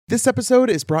This episode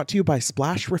is brought to you by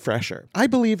Splash Refresher. I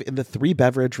believe in the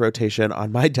 3-beverage rotation on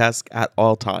my desk at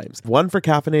all times. One for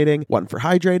caffeinating, one for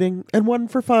hydrating, and one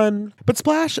for fun. But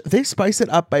Splash, they spice it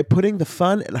up by putting the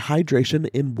fun and hydration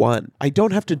in one. I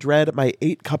don't have to dread my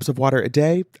 8 cups of water a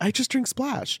day. I just drink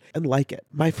Splash and like it.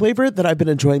 My flavor that I've been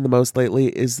enjoying the most lately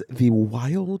is the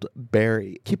Wild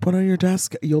Berry. Keep one on your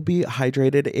desk. You'll be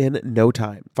hydrated in no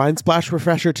time. Find Splash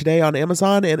Refresher today on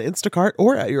Amazon and Instacart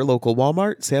or at your local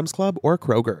Walmart, Sam's Club, or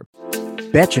Kroger.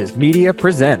 Betches Media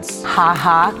presents Ha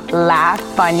ha, laugh,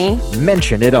 funny.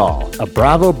 Mention It All, a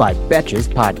Bravo by Betches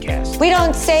podcast. We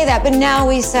don't say that, but now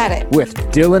we said it. With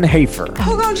Dylan Hafer.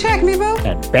 Who gonna check me, boo?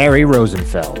 And Barry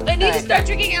Rosenfeld. I need to start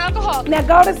drinking alcohol. Now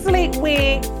go to sleep,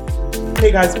 wig.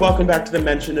 Hey guys, welcome back to the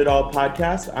Mention It All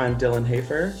podcast. I'm Dylan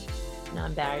Hafer. And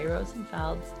I'm Barry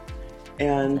Rosenfeld.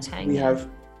 And we have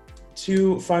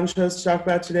 2 fun shows to talk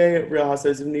about today. Real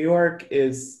Housewives of New York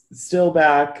is still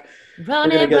back. We're going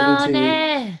to get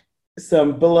into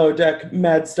some below deck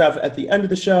med stuff at the end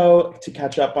of the show to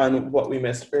catch up on what we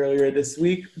missed earlier this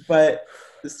week. But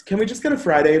can we just get a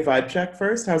Friday vibe check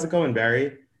first? How's it going,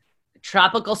 Barry?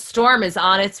 Tropical storm is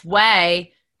on its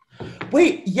way.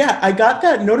 Wait, yeah, I got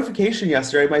that notification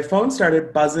yesterday. My phone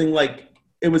started buzzing like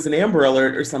it was an Amber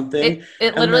Alert or something.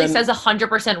 It literally says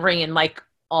 100% rain like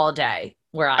all day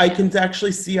where I am. can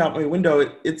actually see out my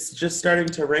window. It's just starting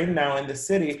to rain now in the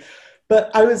city. But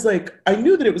I was like, I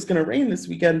knew that it was going to rain this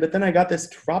weekend, but then I got this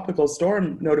tropical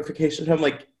storm notification. I'm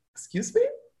like, excuse me?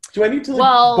 Do I need to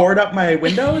board up my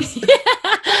windows?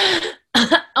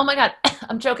 Oh my God,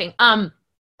 I'm joking. I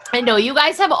know you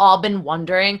guys have all been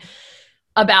wondering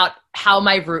about how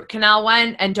my root canal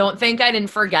went, and don't think I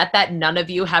didn't forget that none of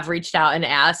you have reached out and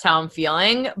asked how I'm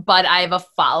feeling, but I have a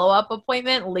follow-up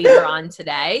appointment later on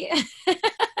today.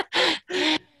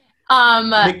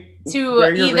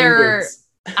 To either...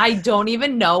 I don't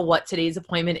even know what today's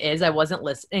appointment is. I wasn't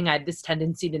listening. I had this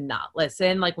tendency to not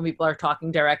listen, like when people are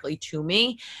talking directly to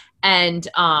me. And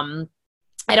I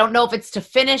don't know if it's to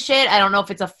finish it. I don't know if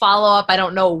it's a follow-up. I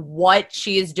don't know what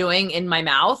she is doing in my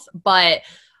mouth. But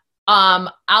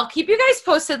I'll keep you guys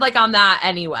posted like on that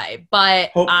anyway. But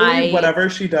hopefully whatever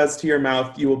she does to your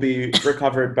mouth, you will be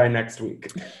recovered by next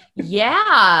week.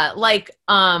 Yeah. Like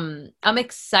I'm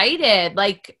excited.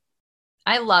 Like,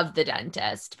 I love the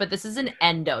dentist, but this is an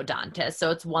endodontist,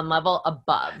 so it's one level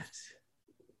above.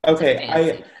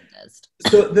 Okay,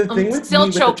 so the thing with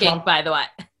still choking, by the way.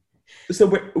 So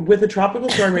with a tropical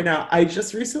storm right now, I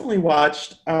just recently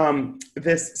watched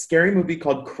this scary movie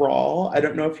called Crawl. I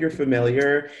don't know if you're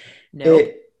familiar. No.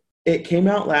 It came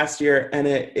out last year, and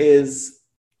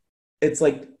it's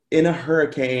like in a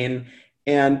hurricane.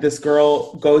 And this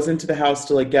girl goes into the house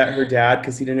to like get her dad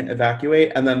because he didn't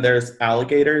evacuate. And then there's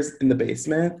alligators in the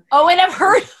basement. Oh, and I've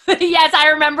heard. Yes, I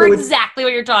remember exactly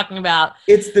what you're talking about.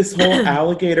 It's this whole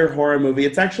alligator horror movie.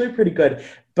 It's actually pretty good.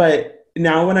 But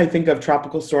now when I think of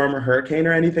tropical storm or hurricane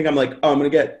or anything, I'm like, oh, I'm going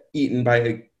to get eaten by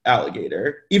an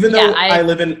alligator. Even though I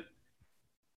live in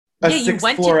a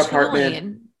 6th floor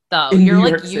apartment. Though you're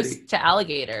like used to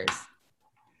alligators.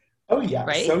 Oh, yeah.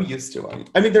 Right? So used to them.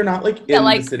 I mean, they're not like in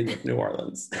the city of New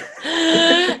Orleans.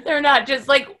 They're not just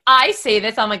like, I say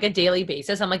this on like a daily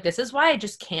basis. I'm like, this is why I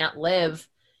just can't live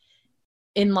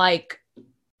in like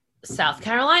South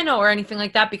Carolina or anything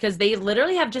like that, because they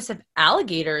literally have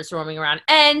alligators roaming around.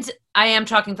 And I am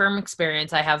talking from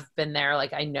experience. I have been there.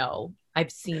 Like, I know.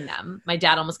 I've seen them. My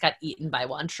dad almost got eaten by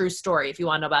one. True story. If you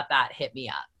want to know about that, hit me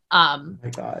up. Oh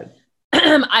my God.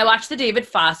 I watched the David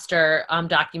Foster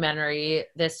documentary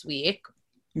this week.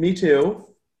 Me too.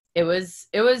 It was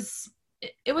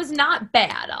not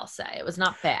bad, I'll say. It was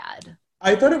not bad.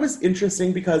 I thought it was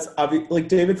interesting because like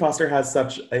David Foster has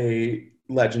such a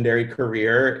legendary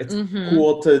career. It's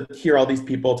cool to hear all these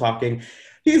people talking.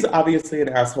 He's obviously an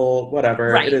asshole,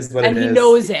 whatever. Right. It is what it is. And he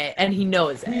knows it. And he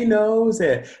knows it. He knows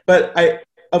it. But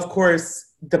of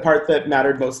course, the part that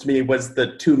mattered most to me was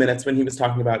the 2 minutes when he was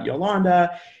talking about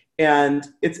Yolanda. And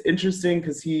it's interesting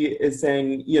because he is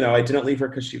saying, I didn't leave her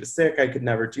because she was sick. I could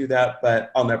never do that,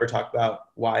 but I'll never talk about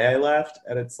why I left.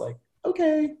 And it's like,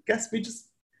 okay, guess we'll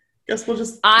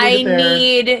just. I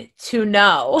need to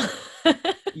know.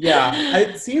 Yeah,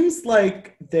 it seems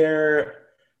like there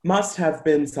must have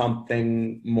been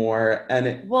something more.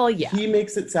 And he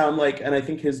makes it sound like, and I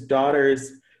think his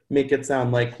daughters make it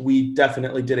sound like we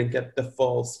definitely didn't get the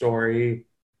full story.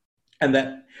 And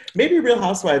that maybe Real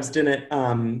Housewives didn't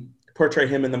portray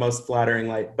him in the most flattering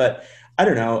light. But I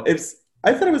don't know.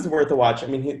 I thought it was worth a watch. I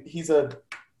mean, he's a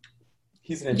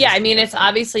Yeah, I mean, it's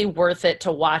obviously worth it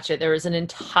to watch it. There was an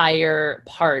entire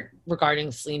part regarding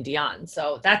Celine Dion.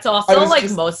 So that's also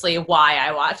mostly why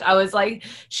I watched. I was like,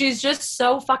 she's just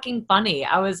so fucking funny.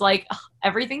 I was like,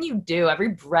 everything you do, every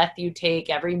breath you take,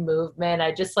 every movement,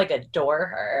 I just like adore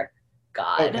her.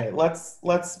 God. Okay, let's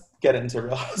get into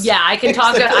Real Housewives. Yeah, I can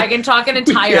talk an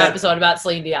entire episode about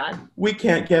Celine Dion. We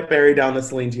can't get buried down the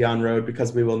Celine Dion road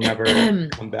because we will never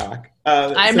come back.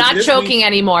 I'm not choking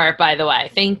anymore, by the way.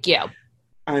 Thank you.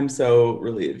 I'm so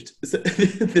relieved. So,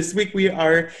 this week we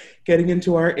are getting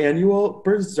into our annual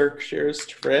Berserkshires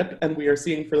trip, and we are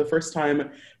seeing for the first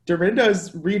time Dorinda's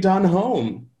redone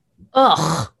home.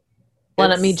 Ugh.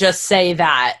 Let me just say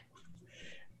that.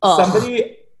 Ugh.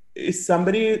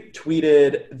 Somebody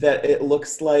tweeted that it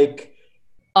looks like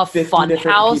a 50 different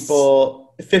house.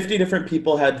 50 different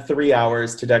people had 3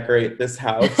 hours to decorate this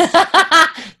house.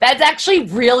 That's actually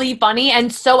really funny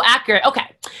and so accurate. Okay.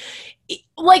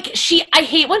 Like I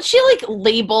hate when she like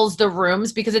labels the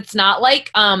rooms because it's not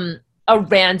like a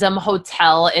random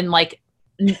hotel in like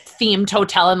themed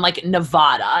hotel in like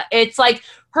Nevada. It's like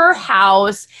her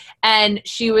house, and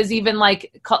she was even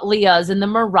like Leah's in the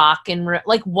Moroccan room.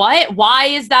 Like what? Why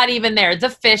is that even there? The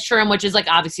fish room, which is like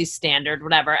obviously standard,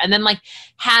 whatever. And then like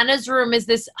Hannah's room is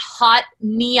this hot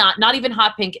neon, not even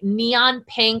hot pink, neon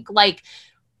pink, like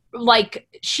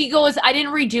she goes, I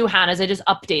didn't redo Hannah's, I just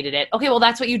updated it. Okay, well,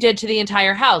 that's what you did to the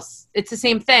entire house. It's the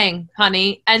same thing,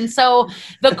 honey. And so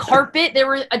the carpet, there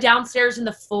were downstairs in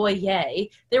the foyer,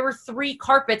 there were 3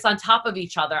 carpets on top of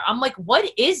each other. I'm like,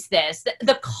 what is this?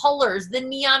 The colors, the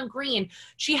neon green.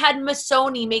 She had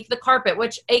Missoni make the carpet,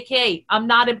 which AKA, I'm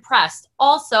not impressed.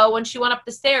 Also, when she went up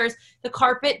the stairs, the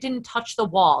carpet didn't touch the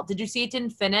wall. Did you see it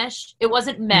didn't finish? It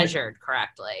wasn't measured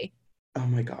correctly. Oh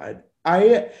my God.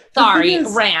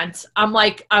 Rant. I'm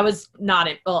like, I was not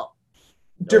in.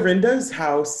 Dorinda's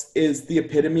house is the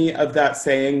epitome of that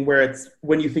saying where it's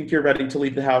when you think you're ready to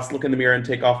leave the house, look in the mirror and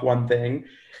take off one thing.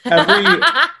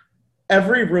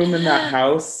 Every room in that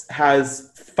house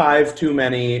has 5 too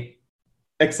many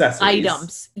accessories.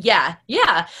 Items. Yeah.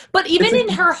 But even in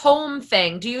her home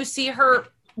thing, do you see her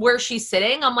where she's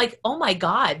sitting? I'm like, oh my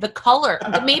God, the color.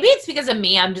 Maybe it's because of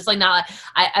me. I'm just like,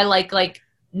 I like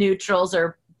neutrals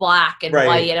or black and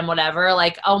white and whatever.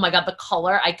 Like, oh my God, the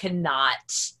color, I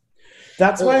cannot.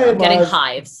 That's why I'm getting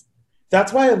hives.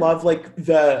 That's why I love like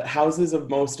the houses of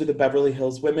most of the Beverly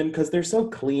Hills women, because they're so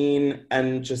clean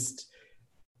and just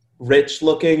rich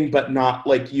looking, but not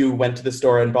like you went to the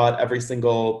store and bought every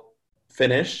single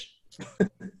finish.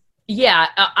 Yeah,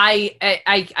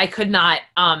 I could not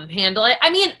handle it.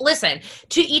 I mean, listen,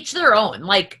 to each their own.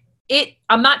 Like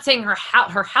I'm not saying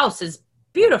her house is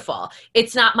beautiful.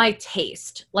 It's not my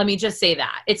taste. Let me just say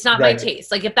that. It's not my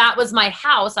taste. Like if that was my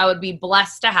house, I would be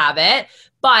blessed to have it,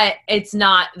 but it's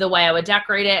not the way I would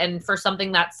decorate it. And for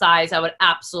something that size, I would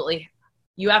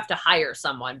you have to hire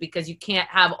someone because you can't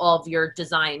have all of your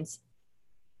designs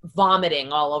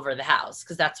vomiting all over the house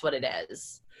because that's what it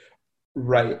is.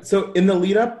 Right. So in the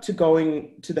lead up to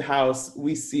going to the house,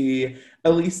 we see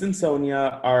Elise and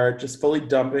Sonia are just fully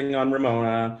dumping on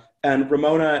Ramona, and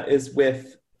Ramona is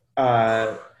with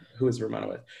who is Ramona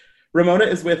with? Ramona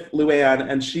is with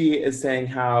Luann, and she is saying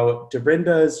how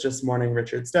Dorinda is just mourning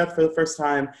Richard's death for the first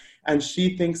time, and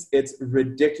she thinks it's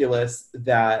ridiculous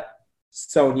that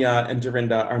Sonia and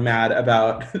Dorinda are mad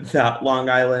about that Long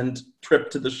Island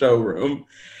trip to the showroom.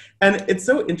 And it's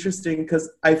so interesting because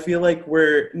I feel like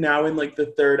we're now in like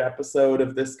the 3rd episode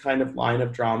of this kind of line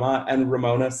of drama, and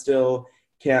Ramona still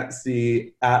can't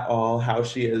see at all how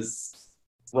she is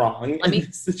wrong in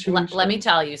this situation. Let me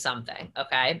tell you something,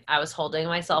 okay? I was holding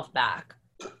myself back.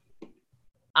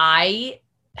 I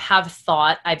have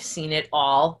thought I've seen it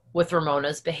all with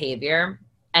Ramona's behavior,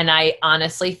 and I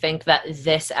honestly think that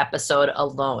this episode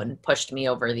alone pushed me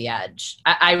over the edge.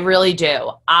 I really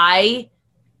do. I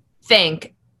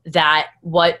think that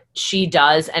what she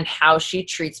does and how she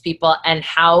treats people and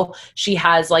how she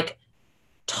has like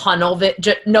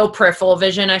no peripheral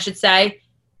vision, I should say,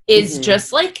 is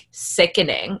just like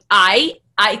sickening. I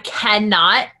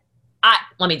cannot,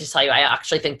 let me just tell you, I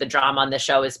actually think the drama on this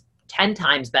show is 10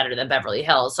 times better than Beverly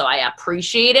Hills. So I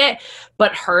appreciate it,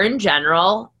 but her in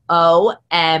general,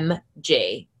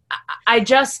 OMG. I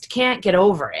just can't get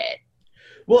over it.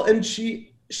 Well, and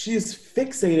she's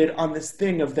fixated on this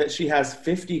thing of that she has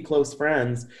 50 close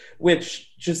friends,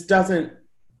 which just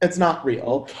it's not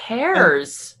real. Who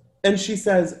cares? And she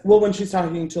says, well, when she's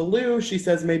talking to Lou, she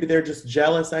says, maybe they're just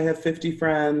jealous I have 50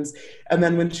 friends. And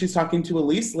then when she's talking to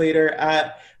Elise later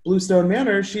at Bluestone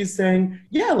Manor, she's saying,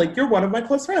 yeah, like, you're one of my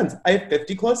close friends. I have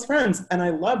 50 close friends. And I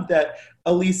love that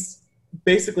Elise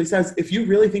basically says, if you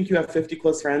really think you have 50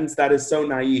 close friends, that is so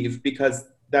naive, because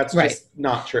that's just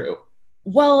not true.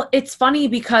 Well, it's funny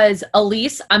because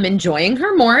Elise, I'm enjoying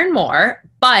her more and more,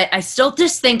 but I still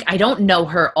just think I don't know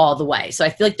her all the way. So I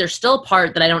feel like there's still a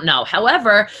part that I don't know.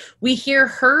 However, we hear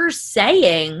her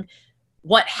saying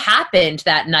what happened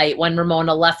that night when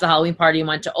Ramona left the Halloween party and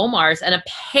went to Omar's. And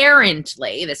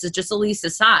apparently, this is just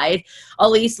Elise's side,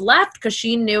 Elise left because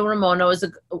she knew Ramona was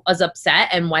upset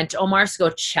and went to Omar's to go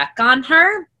check on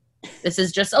her. This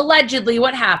is just allegedly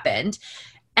what happened.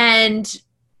 And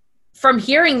from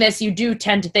hearing this, you do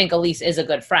tend to think Elise is a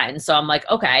good friend. So I'm like,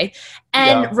 okay.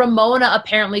 And Ramona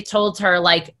apparently told her,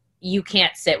 like, you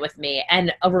can't sit with me.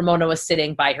 And Ramona was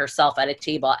sitting by herself at a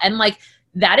table. And, like,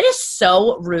 that is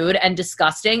so rude and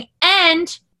disgusting.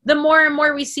 And the more and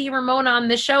more we see Ramona on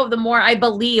this show, the more I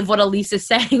believe what Elise is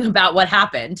saying about what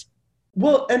happened.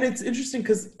 Well, and it's interesting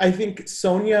because I think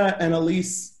Sonia and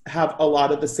Elise have a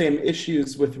lot of the same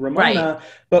issues with Ramona,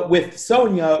 but with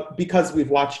Sonia, because we've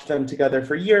watched them together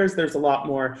for years, there's a lot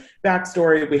more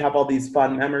backstory. We have all these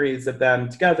fun memories of them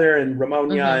together and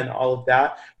Ramona and all of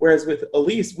that. Whereas with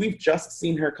Elise, we've just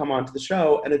seen her come onto the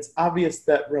show, and it's obvious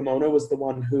that Ramona was the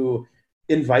one who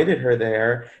invited her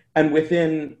there. And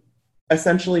within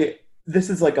essentially, this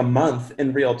is like a month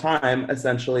in real time,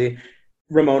 essentially,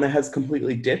 Ramona has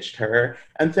completely ditched her.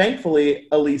 And thankfully,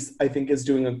 Elise, I think, is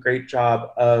doing a great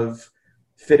job of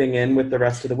fitting in with the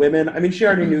rest of the women. I mean, she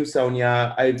already knew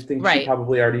Sonia. I think she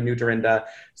probably already knew Dorinda.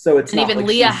 So it's and not even like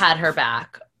Leah had her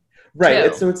back.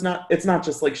 Right. So it's not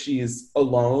just like she's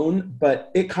alone,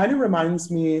 but it kind of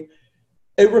reminds me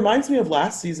of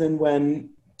last season when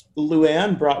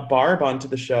Luann brought Barb onto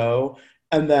the show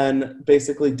and then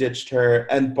basically ditched her,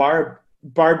 and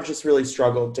Barb just really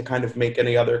struggled to kind of make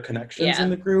any other connections in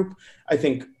the group. I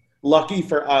think lucky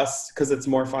for us, because it's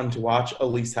more fun to watch,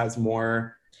 Elise has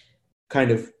more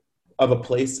kind of a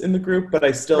place in the group, but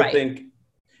I still think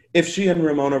if she and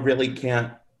Ramona really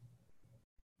can't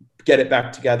get it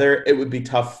back together, it would be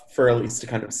tough for Elise to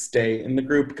kind of stay in the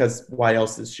group, because why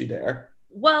else is she there?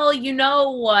 Well, you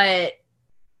know what?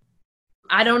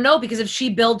 I don't know, because if she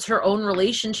builds her own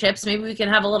relationships, maybe we can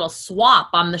have a little swap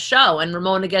on the show and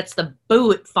Ramona gets the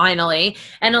boot finally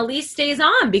and Elise stays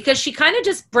on, because she kind of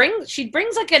just brings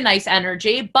like a nice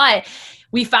energy. But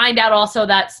we find out also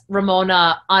that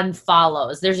Ramona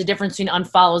unfollows. There's a difference between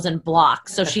unfollows and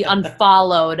blocks. So she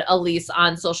unfollowed Elise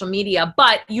on social media.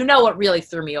 But you know what really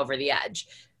threw me over the edge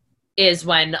is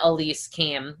when Elise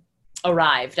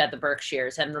arrived at the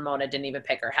Berkshires and Ramona didn't even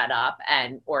pick her head up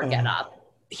or get up.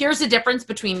 Here's the difference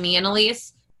between me and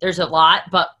Elise. There's a lot,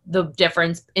 but the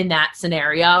difference in that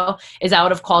scenario is I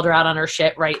would have called her out on her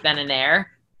shit right then and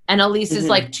there. And Elise is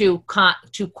like too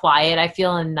quiet, I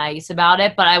feel, and nice about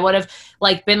it. But I would have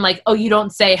like been like, oh, you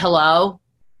don't say hello?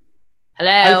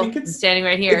 Hello? I'm standing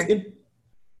right here.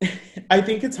 I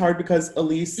think it's hard because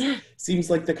Elise seems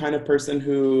like the kind of person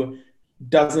who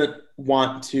doesn't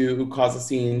want to cause a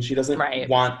scene. She doesn't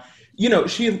want... You know,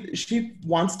 she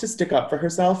wants to stick up for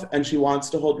herself and she wants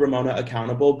to hold Ramona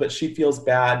accountable, but she feels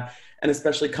bad. And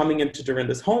especially coming into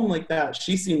Dorinda's home like that,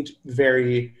 she seemed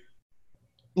very,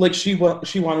 like she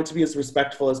wanted to be as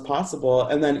respectful as possible.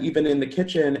 And then even in the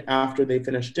kitchen after they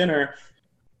finished dinner,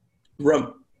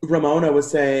 Ramona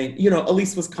was saying, you know,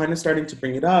 Elise was kind of starting to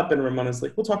bring it up, and Ramona's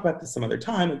like, we'll talk about this some other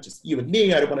time. It's just you and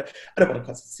me. I don't want to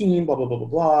cause a scene, blah, blah, blah, blah,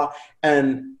 blah.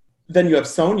 And then you have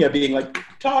Sonia being like,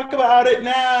 talk about it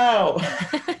now.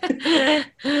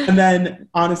 And then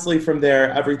honestly, from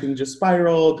there, everything just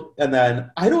spiraled. And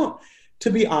then to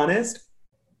be honest,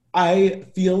 I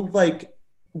feel like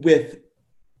with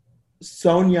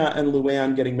Sonia and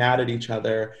Luann getting mad at each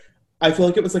other, I feel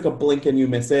like it was like a blink and you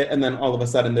miss it. And then all of a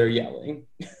sudden they're yelling.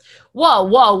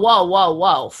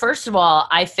 Whoa. First of all,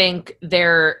 I think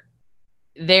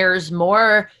there's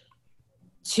more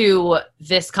to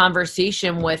this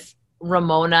conversation with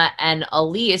Ramona and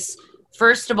Elise.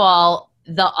 First of all,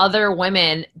 the other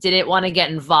women didn't want to get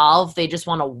involved. They just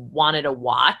wanted to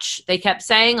watch. They kept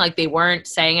saying, like, they weren't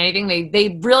saying anything.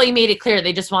 They really made it clear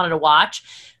they just wanted to watch.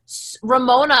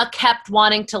 Ramona kept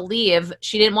wanting to leave.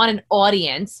 She didn't want an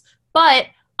audience, but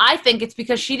I think it's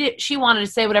because she wanted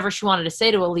to say whatever she wanted to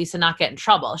say to Elise and not get in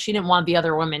trouble. She didn't want the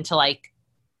other women to like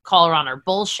call her on her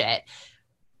bullshit.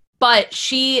 But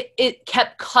it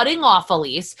kept cutting off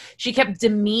Elise. She kept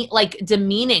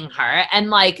demeaning her.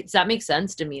 And like, does that make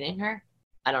sense? Demeaning her?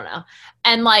 I don't know.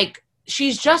 And like,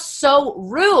 she's just so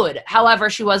rude.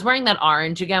 However, she was wearing that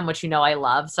orange again, which you know I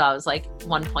love. So I was like,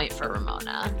 1 point for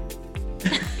Ramona.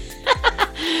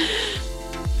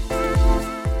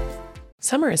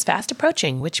 Summer is fast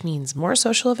approaching, which means more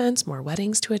social events, more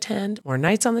weddings to attend, more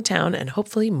nights on the town, and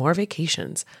hopefully more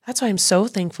vacations. That's why I'm so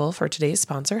thankful for today's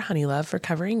sponsor, Honeylove, for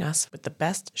covering us with the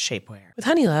best shapewear. With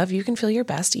Honeylove, you can feel your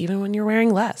best even when you're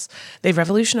wearing less. They've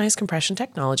revolutionized compression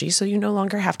technology, so you no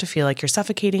longer have to feel like you're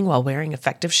suffocating while wearing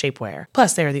effective shapewear.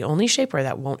 Plus, they are the only shapewear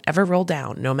that won't ever roll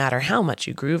down, no matter how much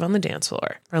you groove on the dance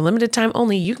floor. For a limited time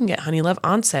only, you can get Honeylove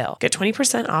on sale. Get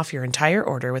 20% off your entire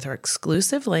order with our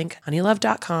exclusive link,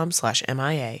 honeylove.com/MIA.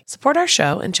 Support our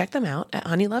show and check them out at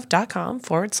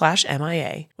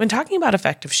honeylove.com/MIA. When talking about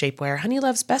effective shapewear,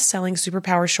 Honeylove's best-selling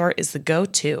Superpower Short is the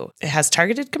go-to. It has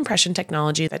targeted compression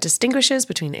technology that distinguishes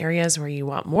between areas where you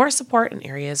want more support and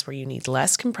areas where you need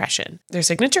less compression. Their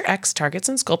Signature X targets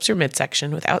and sculpts your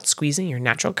midsection without squeezing your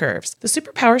natural curves. The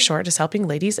Superpower Short is helping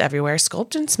ladies everywhere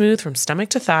sculpt and smooth from stomach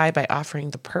to thigh by offering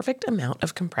the perfect amount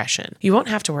of compression. You won't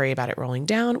have to worry about it rolling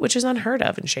down, which is unheard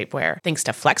of in shapewear, thanks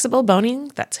to flexible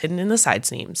boning that's hidden in the side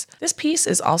seams. This piece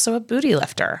is also a booty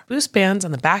lifter. Boost bands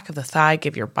on the back of the thigh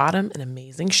give your bottom an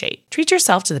amazing shape. Treat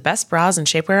yourself to the best bras and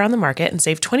shapewear on the market and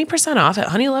save 20% off at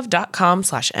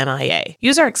honeylove.com/MIA.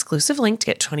 Use our exclusive link to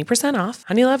get 20% off,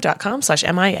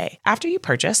 honeylove.com/MIA. After you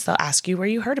purchase, they'll ask you where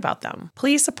you heard about them.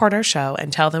 Please support our show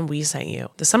and tell them we sent you.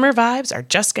 The summer vibes are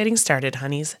just getting started,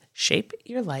 honeys. Shape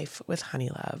your life with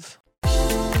Honeylove.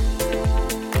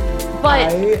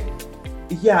 But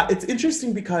yeah, it's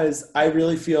interesting because I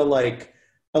really feel like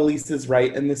Elise is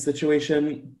right in this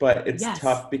situation, but it's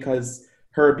tough because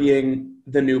her being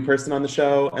the new person on the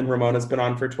show and Ramona's been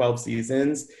on for 12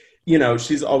 seasons, you know,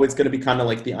 she's always going to be kind of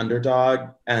like the underdog.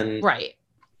 And right.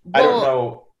 I don't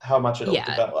know how much it'll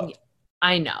develop.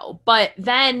 I know. But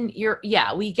then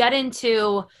we get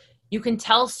into, you can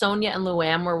tell Sonia and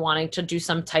Luann were wanting to do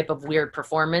some type of weird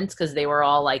performance because they were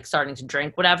all like starting to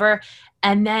drink, whatever.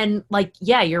 And then like,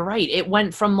 yeah, you're right. It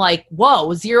went from like,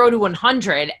 whoa, 0 to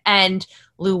 100. And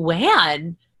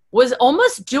Luann was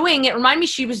almost doing, it reminded me,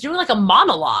 she was doing like a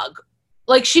monologue.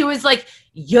 Like she was like,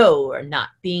 you're not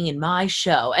being in my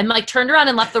show. And like turned around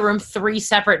and left the room 3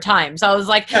 separate times. I was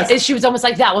like, she was almost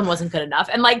like, that one wasn't good enough.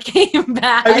 And like came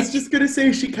back. I was just going to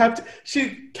say, she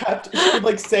would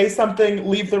like say something,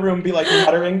 leave the room, be like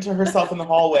muttering to herself in the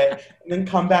hallway, and then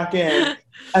come back in.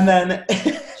 And then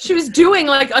she was doing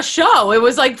like a show. It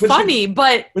was like funny,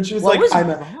 but when she was like,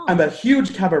 I'm a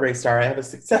huge cabaret star. I have a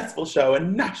successful show, a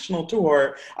national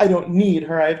tour. I don't need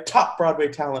her. I have top Broadway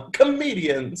talent,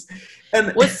 comedians.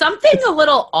 And was something a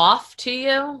little off to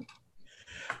you?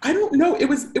 I don't know. It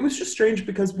was just strange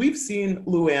because we've seen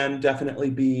Luann definitely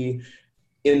be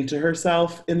into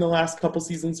herself in the last couple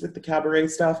seasons with the cabaret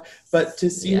stuff, but to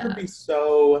see her be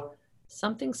so...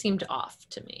 Something seemed off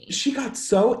to me. She got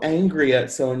so angry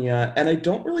at Sonia, and I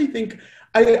don't really think...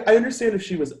 I understand if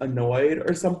she was annoyed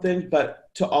or something, but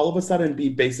to all of a sudden be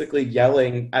basically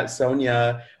yelling at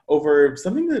Sonia over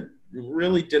something that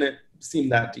really didn't seem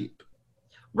that deep.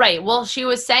 Right. Well, she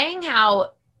was saying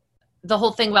how the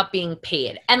whole thing about being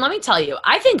paid. And let me tell you,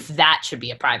 I think that should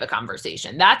be a private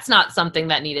conversation. That's not something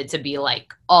that needed to be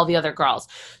like all the other girls.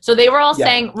 So they were all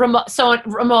saying, so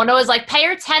Ramona was like, pay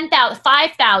her $10,000,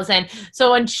 $5,000.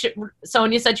 So when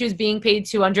Sonia said she was being paid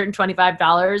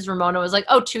 $225, Ramona was like,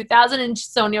 oh, $2,000. And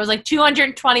Sonia was like,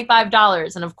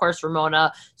 $225. And of course,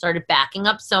 Ramona started backing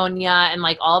up Sonia and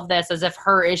like all of this as if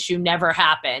her issue never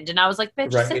happened. And I was like,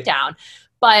 bitch, sit down.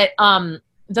 But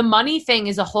the money thing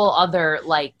is a whole other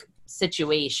like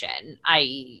situation.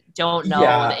 I don't know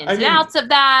the ins and outs of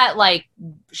that. Like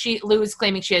Lou is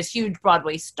claiming she has huge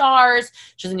Broadway stars.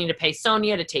 She doesn't need to pay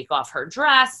Sonia to take off her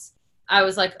dress. I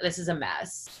was like, this is a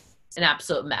mess, an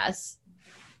absolute mess.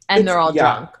 And they're all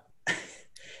drunk.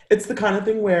 It's the kind of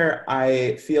thing where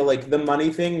I feel like the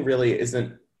money thing really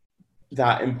isn't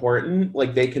that important.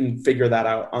 Like they can figure that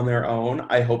out on their own.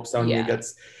 I hope Sonia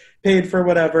gets paid for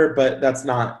whatever, but that's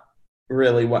not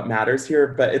really what matters here.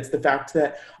 But it's the fact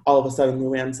that all of a sudden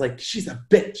Luann's like, she's a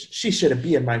bitch. She shouldn't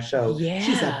be in my show. Yeah.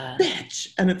 She's a bitch.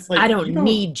 And it's like, I don't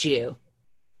need you.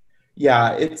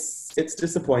 Yeah, it's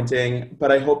disappointing, but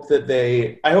I hope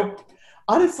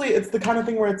honestly, it's the kind of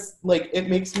thing where it's like, it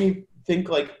makes me think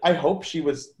like, I hope she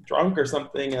was drunk or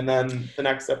something. And then the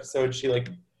next episode she like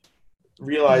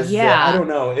realized that, I don't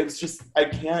know. It was just, I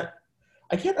can't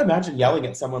imagine yelling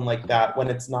at someone like that when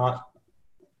it's not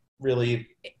really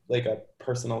like a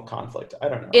personal conflict. I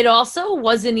don't know. It also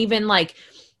wasn't even like,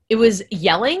 it was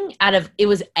yelling it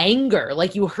was anger.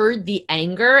 Like you heard the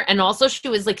anger. And also she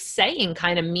was like saying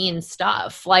kind of mean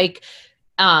stuff. Like,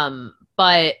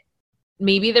 but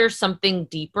maybe there's something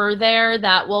deeper there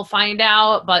that we'll find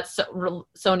out. But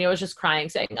Sonia was just crying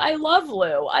saying, I love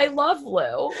Lou. I love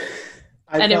Lou.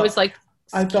 And it was like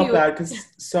I felt bad because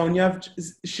Sonia,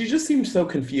 she just seemed so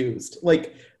confused.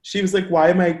 Like, she was like,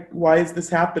 why is this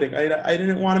happening? I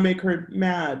didn't want to make her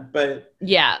mad, but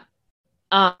yeah.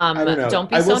 I don't know. Don't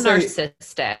be so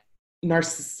narcissistic.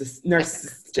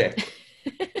 Narcissistic.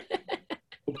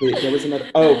 Wait, there was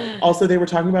another. Oh, also they were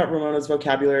talking about Ramona's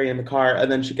vocabulary in the car,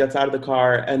 and then she gets out of the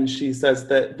car and she says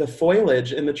that the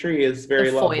foliage in the tree is very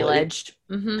lovely. Foliage.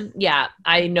 Mm-hmm. Yeah,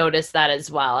 I noticed that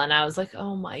as well, and I was like,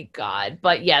 oh my god.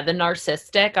 But yeah, the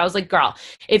narcissistic. I was like, girl,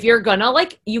 if you're gonna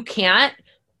like, you can't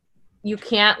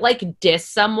like diss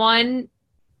someone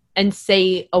and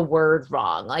say a word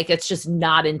wrong. Like, it's just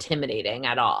not intimidating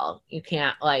at all. You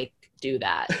can't like do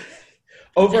that.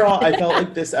 Overall, I felt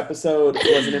like this episode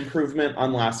was an improvement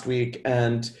on last week,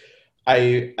 and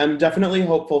I am definitely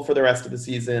hopeful for the rest of the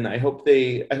season. I hope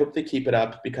they keep it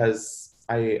up because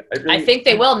I think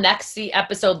they will. Next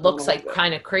episode looks like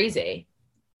kind of crazy.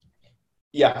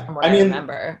 Yeah, I mean,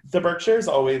 remember. The Berkshires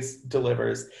always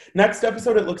delivers. Next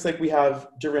episode, it looks like we have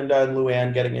Dorinda and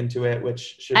Luann getting into it,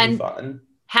 which should be fun.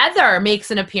 Heather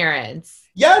makes an appearance.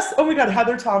 Yes! Oh my god,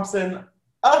 Heather Thompson.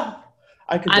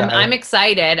 I'm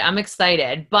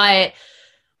excited. But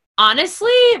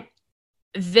honestly,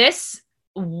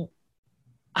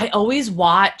 I always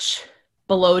watch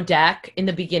Below Deck in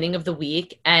the beginning of the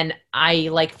week, and I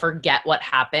like forget what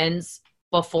happens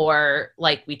before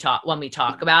like when we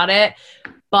talk about it.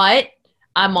 But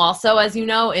I'm also, as you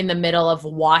know, in the middle of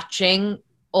watching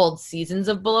old seasons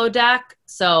of Below Deck.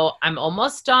 So I'm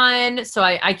almost done. So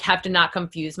I have to not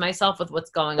confuse myself with what's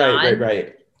going on.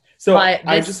 Right. So but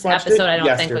I just watched episode I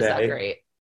don't think was that great.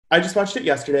 I just watched it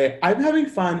yesterday. I'm having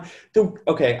fun.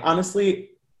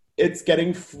 Honestly, it's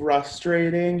getting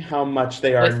frustrating how much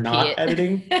they are not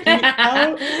editing Pete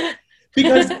out.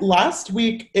 Because last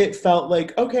week it felt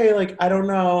like, okay, like, I don't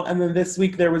know. And then this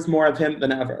week there was more of him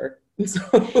than ever.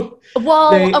 So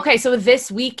so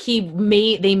this week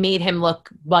they made him look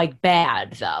like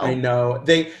bad though. I know.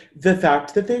 The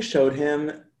fact that they showed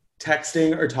him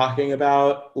texting or talking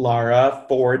about Lara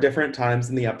 4 different times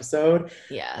in the episode.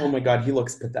 Yeah. Oh my god, he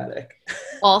looks pathetic.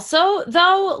 Also,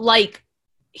 though, like,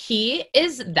 he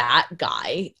is that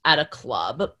guy at a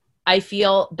club. I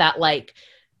feel that, like,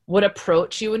 would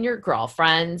approach you and your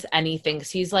girlfriends and he thinks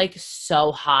he's, like,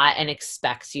 so hot and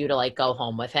expects you to, like, go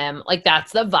home with him. Like,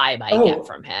 that's the vibe I get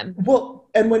from him. Well,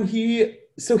 and when he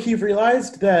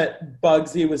realized that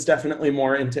Bugsy was definitely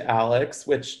more into Alex,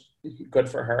 which good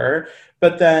for her.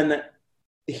 But then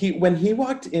when he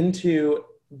walked into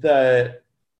the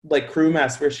like crew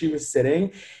mess where she was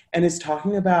sitting and is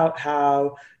talking about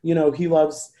how, you know, he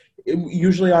loves,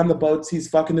 usually on the boats, he's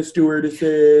fucking the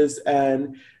stewardesses,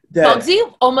 and that Bugsy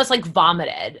almost like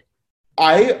vomited.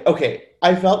 I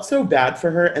felt so bad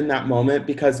for her in that moment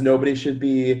because nobody should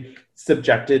be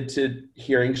subjected to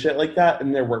hearing shit like that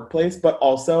in their workplace. But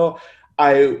also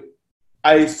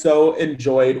I so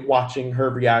enjoyed watching her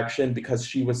reaction because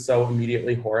she was so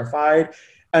immediately horrified.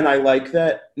 And I like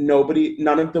that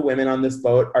none of the women on this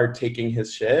boat are taking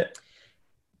his shit.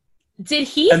 Did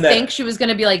he think she was going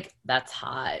to be like, that's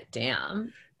hot,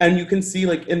 damn. And you can see,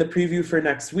 like, in the preview for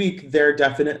next week,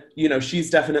 she's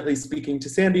definitely speaking to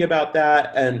Sandy about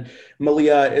that. And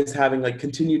Malia is having, like,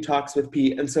 continued talks with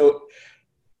Pete. And so,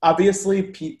 obviously,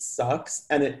 Pete sucks.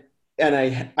 And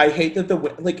I hate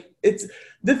that it's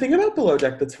the thing about Below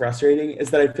Deck that's frustrating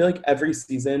is that I feel like every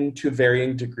season, to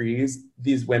varying degrees,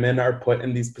 these women are put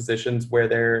in these positions where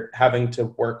they're having to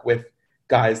work with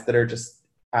guys that are just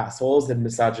assholes and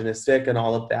misogynistic and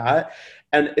all of that.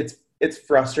 And it's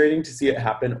frustrating to see it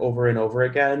happen over and over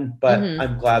again, but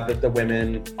I'm glad that the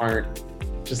women aren't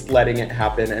just letting it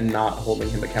happen and not holding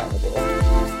him accountable.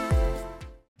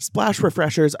 Splash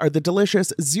Refreshers are the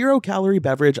delicious 0-calorie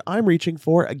beverage I'm reaching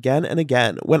for again and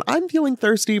again when I'm feeling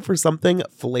thirsty for something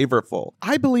flavorful.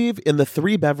 I believe in the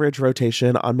 3-beverage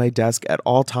rotation on my desk at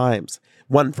all times.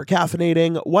 One for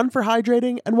caffeinating, one for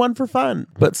hydrating, and one for fun.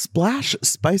 But Splash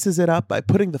spices it up by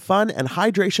putting the fun and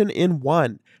hydration in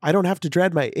one. I don't have to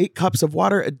dread my 8 cups of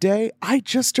water a day. I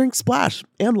just drink Splash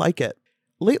and like it.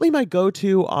 Lately, my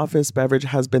go-to office beverage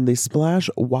has been the Splash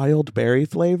Wild Berry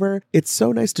flavor. It's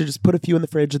so nice to just put a few in the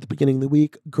fridge at the beginning of the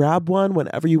week, grab one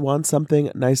whenever you want something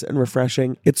nice and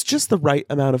refreshing. It's just the right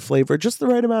amount of flavor, just the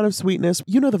right amount of sweetness.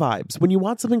 You know the vibes. When you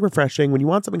want something refreshing, when you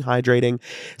want something hydrating,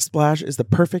 Splash is the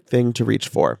perfect thing to reach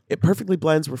for. It perfectly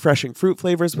blends refreshing fruit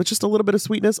flavors with just a little bit of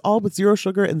sweetness, all with 0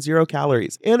 sugar and 0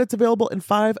 calories. And it's available in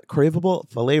 5 craveable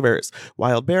flavors.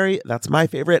 Wild Berry, that's my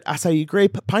favorite, acai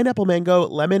grape, pineapple mango,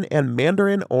 lemon, and mandarin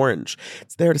Mandarin Orange.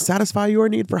 It's there to satisfy your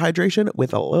need for hydration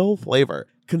with a little flavor.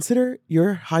 Consider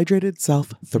your hydrated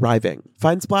self thriving.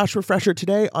 Find Splash Refresher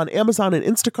today on Amazon and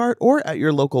Instacart or at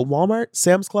your local Walmart,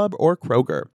 Sam's Club, or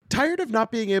Kroger. Tired of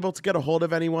not being able to get a hold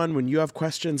of anyone when you have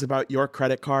questions about your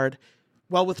credit card?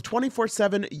 Well, with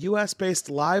 24/7 US-based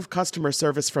live customer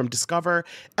service from Discover,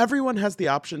 everyone has the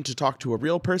option to talk to a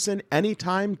real person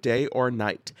anytime, day or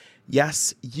night.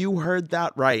 Yes, you heard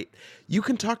that right. You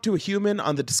can talk to a human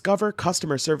on the Discover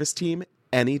customer service team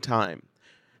anytime.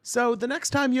 So the next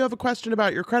time you have a question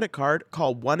about your credit card,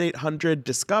 call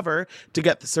 1-800-DISCOVER to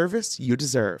get the service you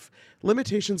deserve.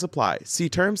 Limitations apply. See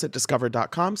terms at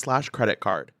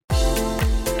discover.com/creditcard.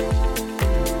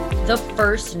 The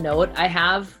first note I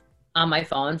have on my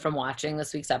phone from watching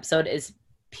this week's episode is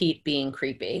Pete being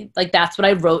creepy. Like, that's what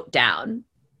I wrote down.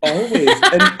 Always.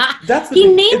 And that's the he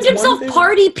thing. named himself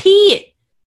Party Pete.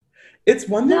 It's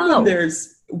one thing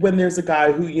when there's a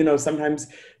guy who, you know, sometimes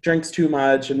drinks too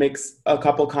much and makes a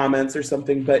couple comments or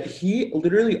something, but he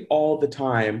literally all the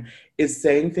time is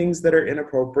saying things that are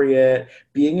inappropriate,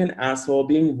 being an asshole,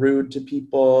 being rude to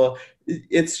people.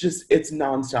 It's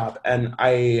nonstop. And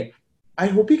I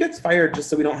hope he gets fired just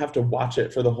so we don't have to watch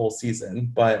it for the whole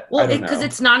season. But well, because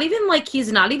it's not even like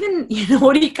he's not even, you know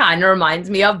what he kind of reminds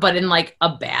me of, but in like a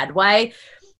bad way,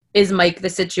 is Mike the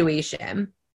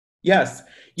Situation. Yes.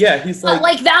 Yeah, he's like... But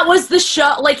like that was the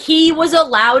show, like he was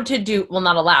allowed to do, well,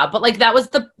 not allowed, but like that was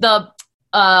the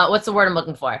what's the word I'm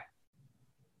looking for?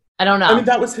 I don't know. I mean,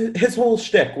 that was his whole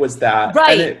shtick was that.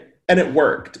 Right. And it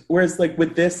worked. Whereas like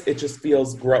with this, it just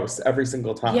feels gross every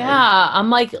single time. Yeah, I'm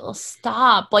like,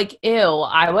 stop. Like, ew.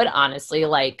 I would honestly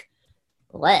like,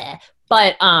 bleh.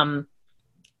 But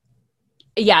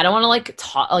yeah, I don't want to like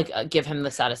talk, like give him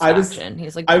the satisfaction.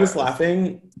 He's like, I was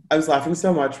laughing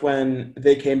so much when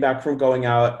they came back from going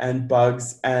out and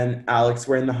Bugs and Alex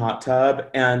were in the hot tub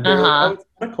and they're like,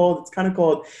 oh, it's kind of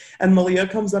cold. And Malia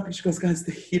comes up and she goes, guys,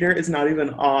 the heater is not even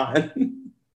on.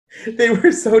 They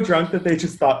were so drunk that they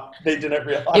just thought they didn't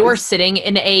realize.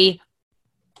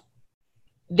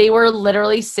 They were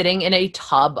literally sitting in a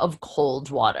tub of cold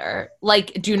water.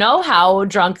 Like, do you know how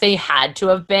drunk they had to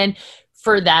have been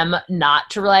for them not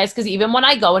to realize? Because even when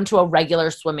I go into a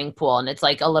regular swimming pool and it's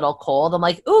like a little cold, I'm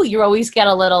like, ooh, you always get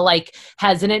a little like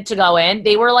hesitant to go in.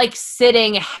 They were like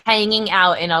sitting, hanging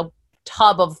out in a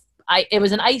tub of, it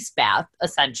was an ice bath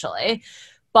essentially.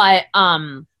 But,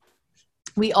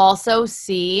 we also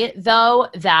see, though,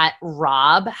 that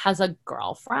Rob has a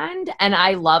girlfriend, and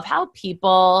I love how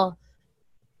people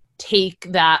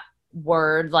take that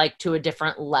word, like, to a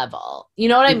different level. You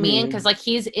know what I mean? Because, like,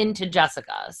 he's into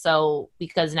Jessica, so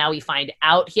because now we find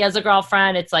out he has a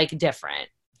girlfriend, it's, like, different.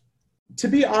 To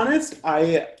be honest,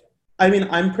 I mean,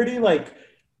 I'm pretty, like,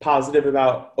 positive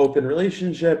about open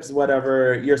relationships,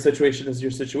 whatever. Your situation is your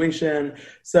situation.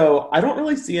 So I don't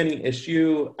really see any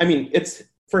issue. I mean, it's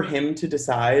for him to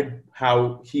decide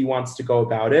how he wants to go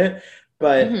about it.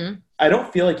 But I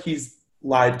don't feel like he's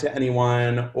lied to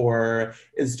anyone or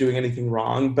is doing anything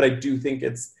wrong. But I do think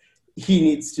he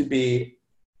needs to be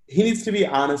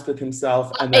honest with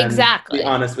himself and then be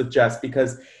honest with Jess.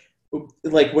 Because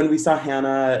like when we saw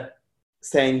Hannah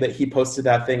saying that he posted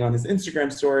that thing on his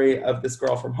Instagram story of this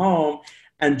girl from home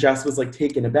and Jess was like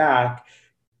taken aback,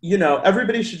 you know,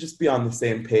 everybody should just be on the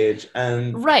same page.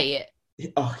 And right.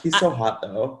 Oh, he's so hot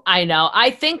though. I know. I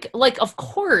think like, of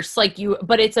course, like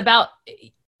but it's about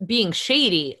being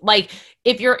shady. Like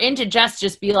if you're into Jess,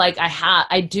 just be like, I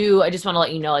just want to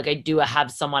let you know, like I do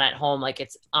have someone at home, like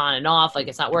it's on and off, like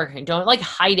it's not working. Don't like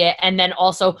hide it. And then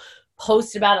also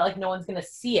post about it like no one's going to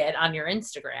see it on your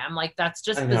Instagram. Like that's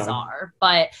just bizarre.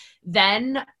 But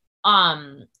then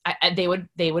they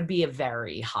would be a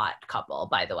very hot couple,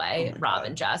 by the way, Rob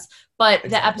and Jess. But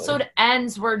the episode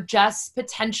ends where Jess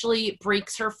potentially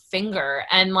breaks her finger,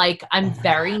 and like I'm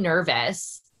very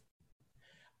nervous.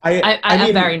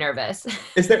 I'm very nervous.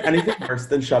 Is there anything worse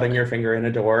than shutting your finger in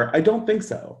a door? I don't think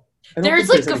so. There's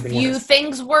like a few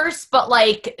things worse, but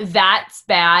like that's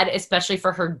bad, especially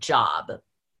for her job.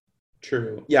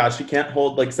 True. Yeah, she can't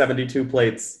hold like 72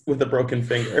 plates with a broken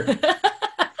finger.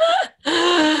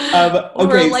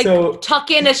 Okay, like, so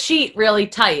tuck in a sheet really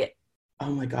tight.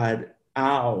 Oh my God.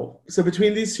 Ow. So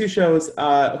between these two shows,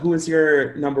 who is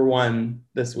your number one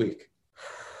this week?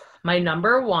 My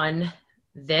number one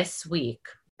this week.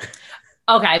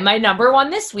 Okay, my number one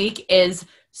this week is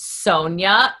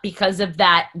Sonia because of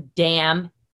that damn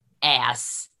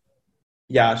ass.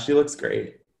 Yeah, she looks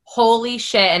great. Holy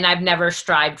shit. And I've never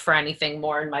strived for anything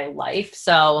more in my life.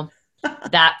 So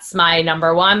that's my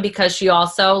number one because she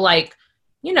also like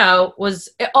was,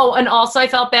 and also I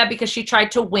felt bad because she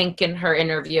tried to wink in her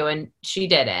interview and she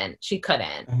didn't. She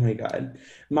couldn't. Oh my God.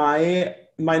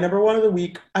 My number one of the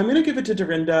week, I'm going to give it to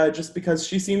Dorinda just because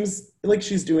she seems like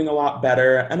she's doing a lot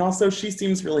better. And also she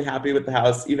seems really happy with the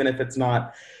house, even if it's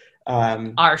not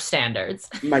our standards.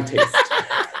 My taste.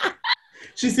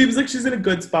 She seems like she's in a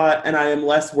good spot, and I am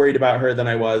less worried about her than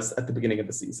I was at the beginning of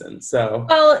the season. So,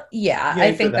 well, yeah,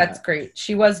 I think that's great.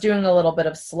 She was doing a little bit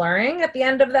of slurring at the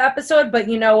end of the episode, but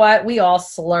you know what? We all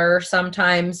slur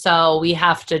sometimes, so we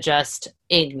have to just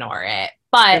ignore it.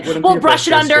 But we'll brush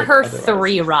it under her otherwise.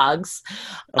 3 rugs.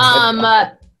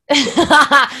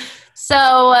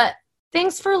 So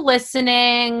thanks for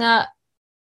listening.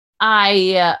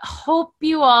 I hope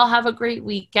you all have a great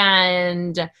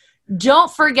weekend.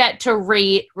 Don't forget to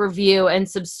rate, review, and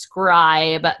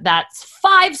subscribe. That's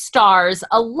 5 stars,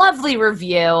 a lovely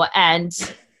review, and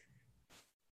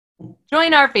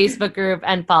join our Facebook group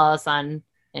and follow us on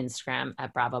Instagram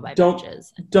at Bravo by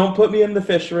Betches. Don't put me in the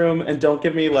fish room, and don't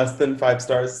give me less than 5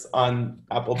 stars on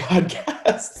Apple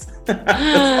Podcasts.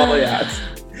 That's all I ask.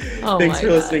 Thanks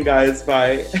for listening, guys.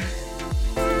 Bye.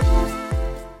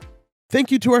 Thank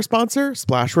you to our sponsor,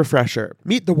 Splash Refresher.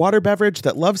 Meet the water beverage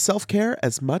that loves self-care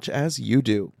as much as you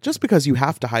do. Just because you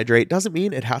have to hydrate doesn't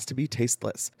mean it has to be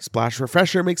tasteless. Splash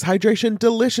Refresher makes hydration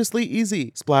deliciously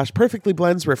easy. Splash perfectly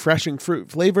blends refreshing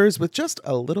fruit flavors with just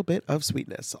a little bit of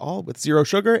sweetness, all with 0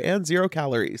 sugar and 0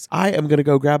 calories. I am going to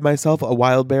go grab myself a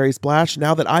wild berry splash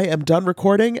now that I am done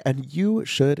recording, and you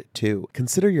should too.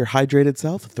 Consider your hydrated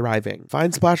self thriving.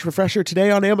 Find Splash Refresher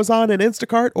today on Amazon and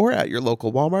Instacart or at your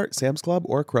local Walmart, Sam's Club,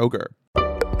 or Kroger.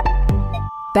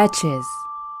 Betches.